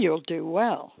know you'll do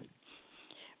well.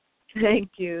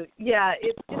 Thank you. Yeah,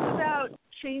 it's about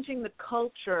changing the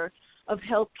culture of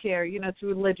healthcare,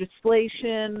 through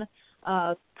legislation,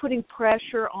 putting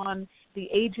pressure on the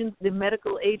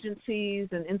medical agencies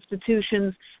and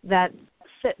institutions that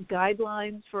set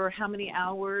guidelines for how many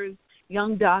hours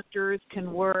young doctors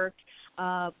can work,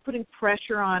 putting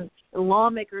pressure on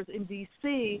lawmakers in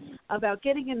D.C. about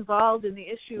getting involved in the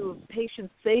issue of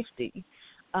patient safety.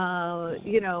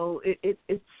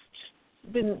 It's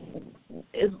been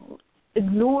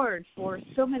ignored for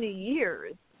so many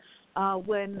years.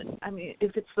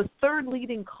 If it's the third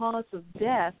leading cause of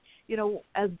death,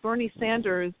 as Bernie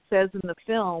Sanders says in the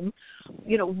film,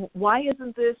 why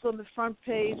isn't this on the front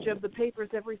page of the papers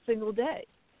every single day?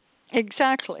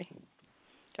 Exactly.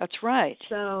 That's right.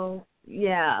 So,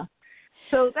 yeah.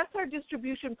 So that's our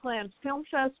distribution plan. Film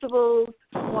festivals,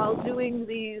 while doing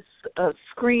these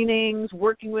screenings,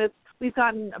 we've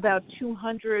gotten about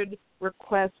 200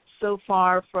 requests so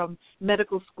far from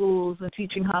medical schools and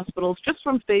teaching hospitals, just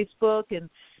from Facebook and,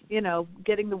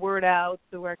 getting the word out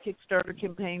through our Kickstarter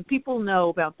campaign. People know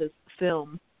about this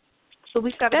film. So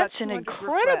we've got That's about 200 an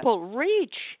incredible requests.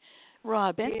 Reach,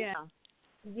 Robin.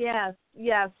 Yeah.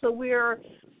 Yes. So we're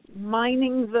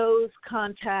mining those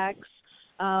contacts.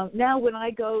 Now when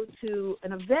I go to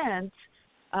an event,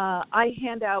 I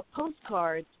hand out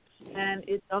postcards, and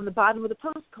on the bottom of the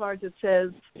postcards it says,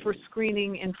 for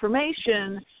screening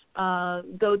information,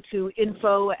 go to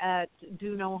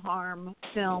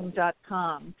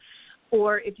info@donoharmfilm.com.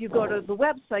 Or if you go to the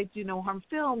website,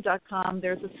 donoharmfilm.com,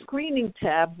 there's a screening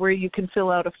tab where you can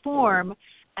fill out a form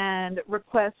and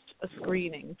request a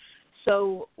screening.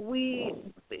 So we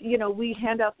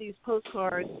hand out these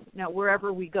postcards now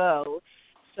wherever we go.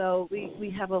 So we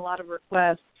have a lot of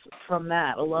requests from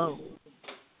that alone.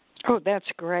 Oh,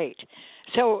 that's great.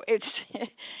 So it's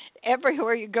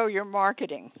everywhere you go, you're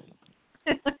marketing.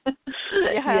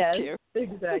 You have to.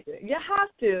 Exactly. You have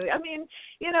to.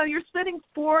 You're spending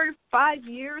 4 or 5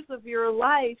 years of your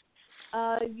life.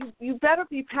 You better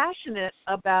be passionate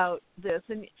about this.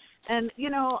 And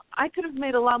I could have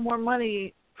made a lot more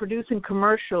money producing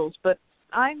commercials, but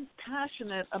I'm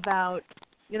passionate about,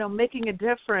 making a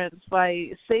difference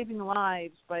by saving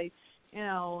lives, by,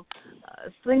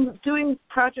 doing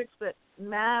projects that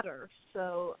matter.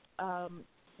 So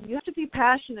you have to be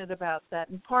passionate about that,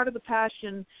 and part of the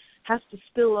passion has to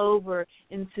spill over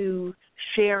into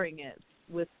sharing it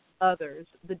with others,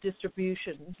 the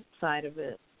distribution side of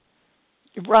it.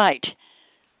 Right.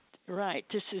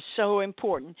 This is so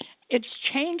important. It's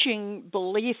changing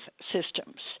belief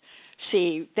systems.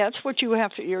 See, that's what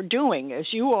you're doing,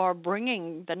 is you are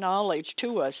bringing the knowledge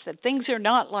to us that things are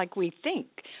not like we think.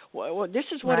 Well, this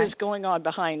is what is going on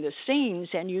behind the scenes,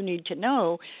 and you need to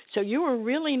know. So you are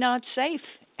really not safe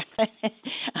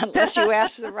unless you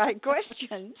ask the right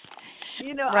questions.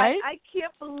 Right? I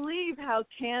can't believe how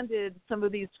candid some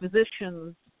of these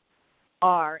physicians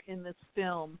are in this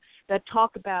film that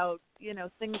talk about,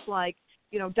 things like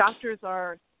doctors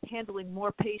are handling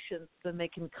more patients than they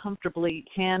can comfortably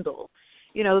handle.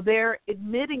 They're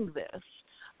admitting this.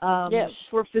 Yes.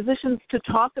 For physicians to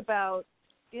talk about,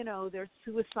 their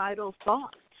suicidal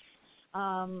thoughts.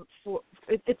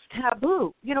 It's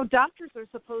taboo. Doctors are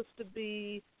supposed to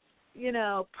be,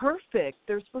 perfect.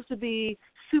 They're supposed to be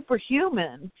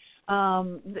superhuman.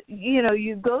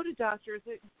 You go to doctors,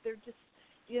 they're just,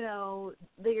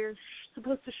 they're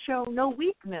supposed to show no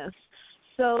weakness.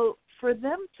 So for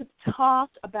them to talk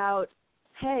about,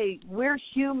 hey, we're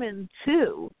human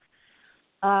too,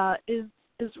 is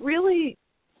really,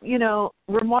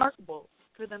 remarkable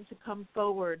for them to come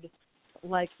forward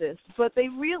like this. But they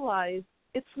realize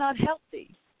it's not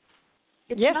healthy.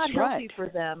 It's not healthy for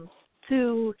them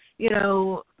to,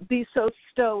 be so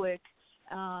stoic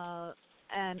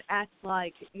and act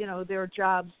like, their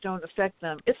jobs don't affect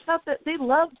them. It's not that they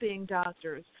love being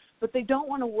doctors, but they don't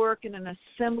want to work in an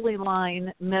assembly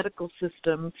line medical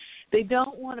system. They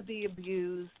don't want to be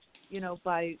abused,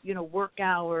 by, work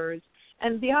hours.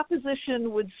 And the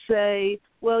opposition would say,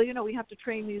 well, we have to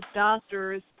train these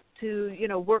doctors to,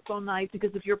 work all night because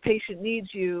if your patient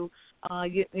needs you,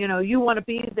 you want to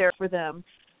be there for them.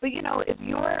 But, if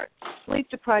you're sleep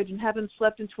deprived and haven't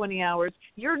slept in 20 hours,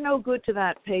 you're no good to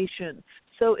that patient.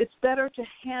 So it's better to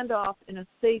hand off in a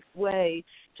safe way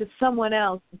to someone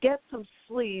else, get some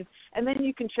sleep, and then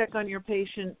you can check on your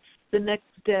patient the next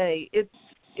day. It's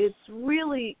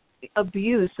really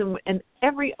abuse in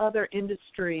every other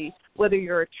industry, whether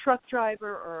you're a truck driver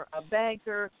or a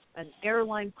banker, an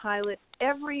airline pilot.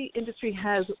 Every industry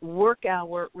has work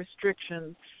hour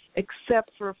restrictions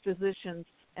except for physicians,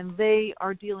 and they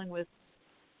are dealing with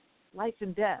life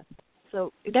and death.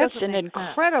 So that's an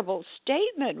incredible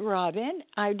statement, Robin.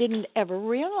 I didn't ever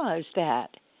realize that.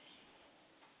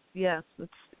 Yes,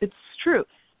 it's true.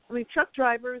 I mean, truck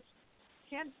drivers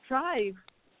can't drive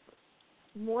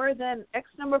more than X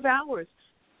number of hours.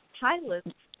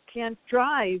 Pilots can't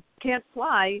fly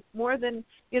more than,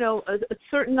 a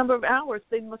certain number of hours.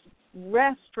 They must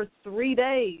rest for 3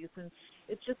 days. And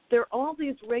it's just, there are all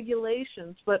these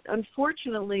regulations, but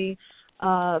unfortunately,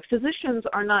 physicians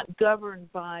are not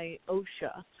governed by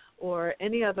OSHA or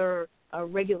any other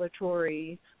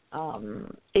regulatory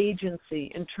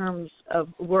agency in terms of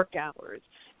work hours.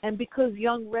 And because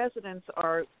young residents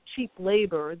are cheap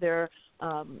labor, they're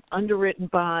underwritten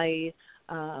by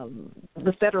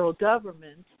the federal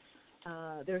government.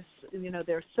 They're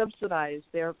subsidized.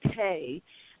 Their pay.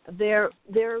 They're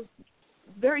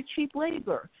very cheap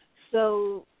labor.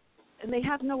 So, and they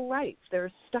have no rights.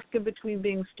 They're stuck in between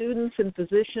being students and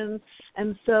physicians,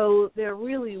 and so they're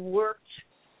really worked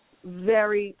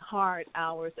very hard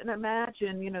hours. And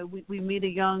imagine, we meet a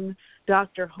young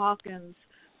Dr. Hawkins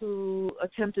who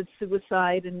attempted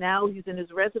suicide, and now he's in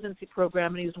his residency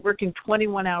program, and he's working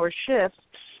 21-hour shifts.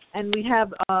 And we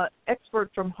have an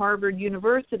expert from Harvard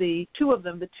University, two of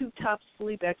them, the two top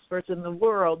sleep experts in the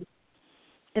world,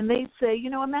 and they say,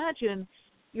 imagine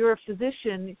you're a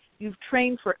physician, you've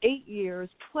trained for 8 years,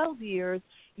 12 years,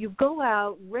 you go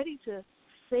out ready to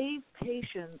save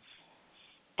patients,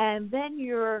 and then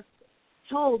you're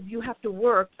told you have to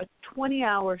work a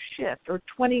 20-hour shift, or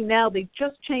 20 now, they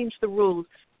just changed the rules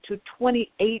to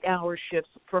 28-hour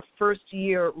shifts for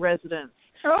first-year residents.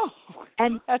 Oh,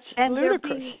 and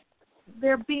ludicrous.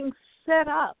 They're being set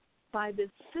up by this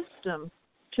system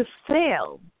to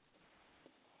fail.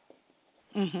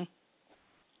 Mm-hmm.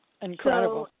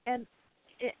 Incredible. So, and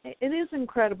it is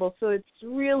incredible. So it's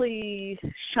really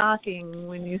shocking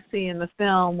when you see in the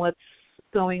film what's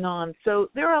going on. So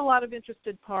there are a lot of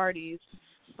interested parties,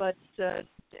 but a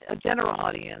general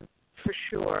audience for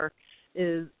sure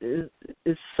is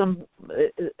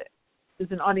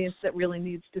an audience that really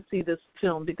needs to see this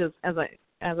film because, as I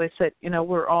said,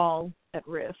 we're all at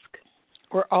risk.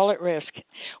 We're all at risk.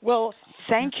 Well,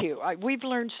 thank you. We've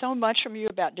learned so much from you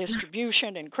about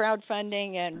distribution and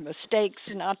crowdfunding and mistakes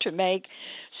not to make.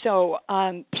 So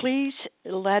please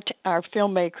let our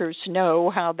filmmakers know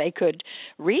how they could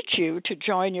reach you to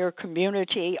join your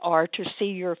community or to see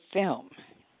your film.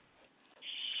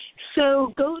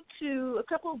 So go to a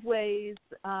couple of ways.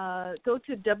 Go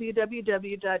to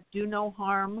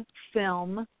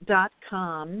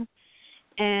www.donoharmfilm.com,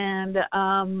 and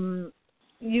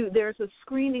there's a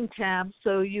screening tab,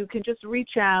 so you can just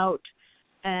reach out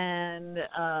and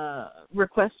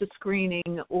request a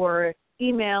screening or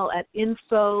email at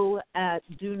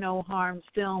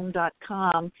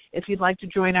info@donoharmfilm.com if you'd like to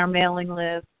join our mailing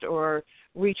list or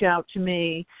reach out to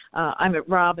me. I'm at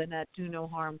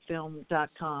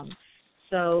robin@donoharmfilm.com.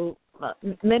 So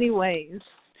many ways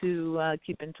to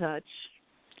keep in touch.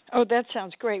 Oh, that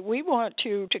sounds great. We want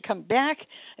to come back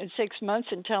in 6 months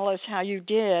and tell us how you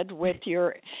did with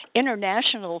your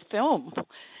international film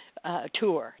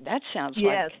tour. That sounds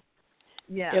like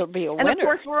it'll be a winner. And of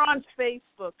course, we're on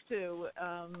Facebook too.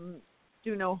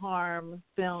 Do No Harm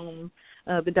Film.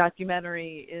 The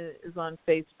documentary is on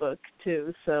Facebook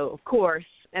too. So of course,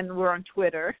 and we're on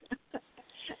Twitter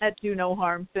at Do No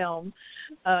Harm Film.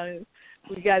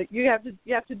 You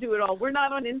have to do it all. We're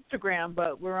not on Instagram,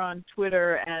 but we're on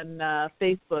Twitter and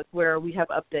Facebook where we have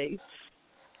updates.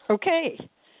 Okay.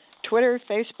 Twitter,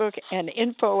 Facebook, and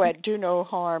info at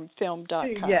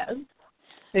donoharmfilm.com. Yes.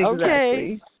 Exactly.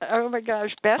 Okay. Oh my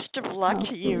gosh. Best of luck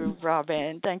to you,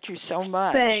 Robin. Thank you so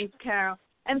much. Thanks, Carol.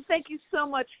 And thank you so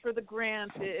much for the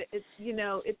grant. It's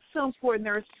so important.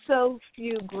 There are so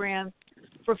few grants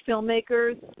for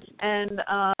filmmakers, and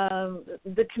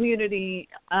the community,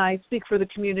 I speak for the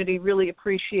community, really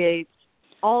appreciates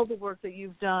all the work that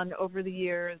you've done over the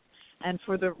years, and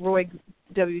for the Roy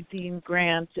W. Dean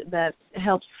grant that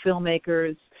helps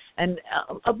filmmakers and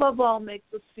above all makes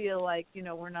us feel like,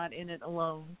 we're not in it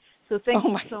alone. So thank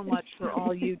you so much for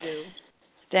all you do.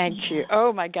 Thank you.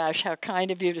 Oh, my gosh, how kind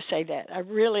of you to say that. I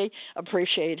really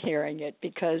appreciate hearing it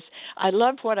because I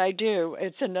love what I do.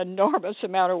 It's an enormous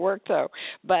amount of work, though.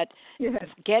 But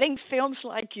getting films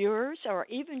like yours or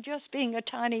even just being a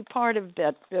tiny part of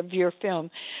your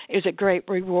film is a great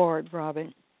reward,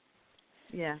 Robin.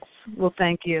 Yes. Well,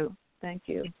 thank you. Thank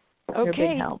you. Okay. Your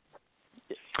big help.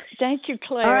 Thank you,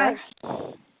 Claire.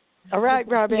 All right,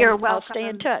 Robin. You're welcome. I'll stay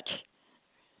in touch.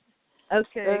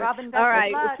 Okay. Robin, all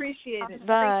right. Appreciate it.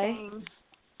 Bye.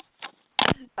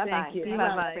 Bye-bye. Thank you.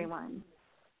 Bye-bye, everyone.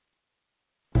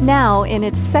 Now, in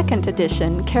its second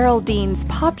edition, Carol Dean's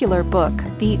popular book,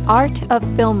 The Art of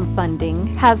Film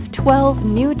Funding, has 12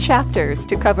 new chapters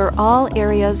to cover all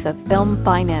areas of film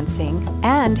financing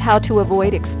and how to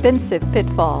avoid expensive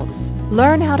pitfalls.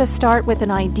 Learn how to start with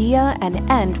an idea and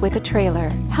end with a trailer,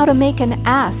 how to make an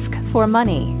ask for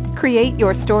money, create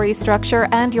your story structure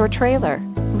and your trailer,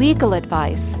 legal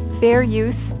advice, fair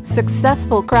use,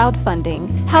 successful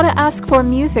crowdfunding, how to ask for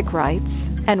music rights,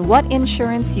 and what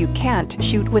insurance you can't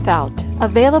shoot without.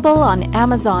 Available on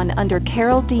Amazon under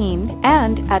Carol Dean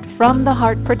and at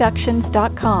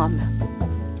FromTheHeartProductions.com.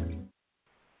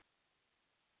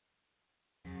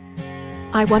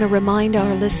 I want to remind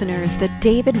our listeners that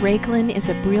David Rakelin is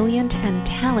a brilliant and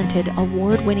talented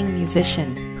award-winning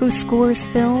musician who scores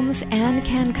films and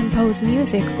can compose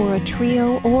music for a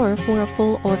trio or for a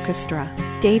full orchestra.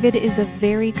 David is a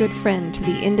very good friend to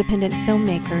the independent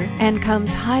filmmaker and comes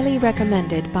highly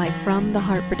recommended by From the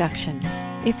Heart Productions.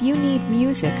 If you need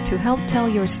music to help tell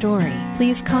your story,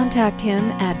 please contact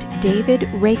him at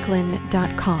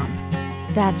davidrakelin.com.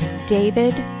 That's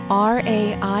David,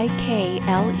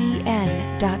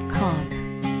 RAIKLEN.com.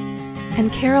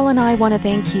 And Carol and I want to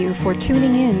thank you for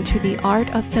tuning in to The Art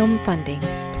of Film Funding.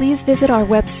 Please visit our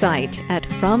website at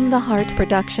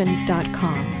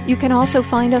FromTheHeartProductions.com. You can also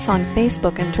find us on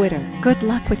Facebook and Twitter. Good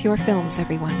luck with your films,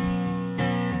 everyone.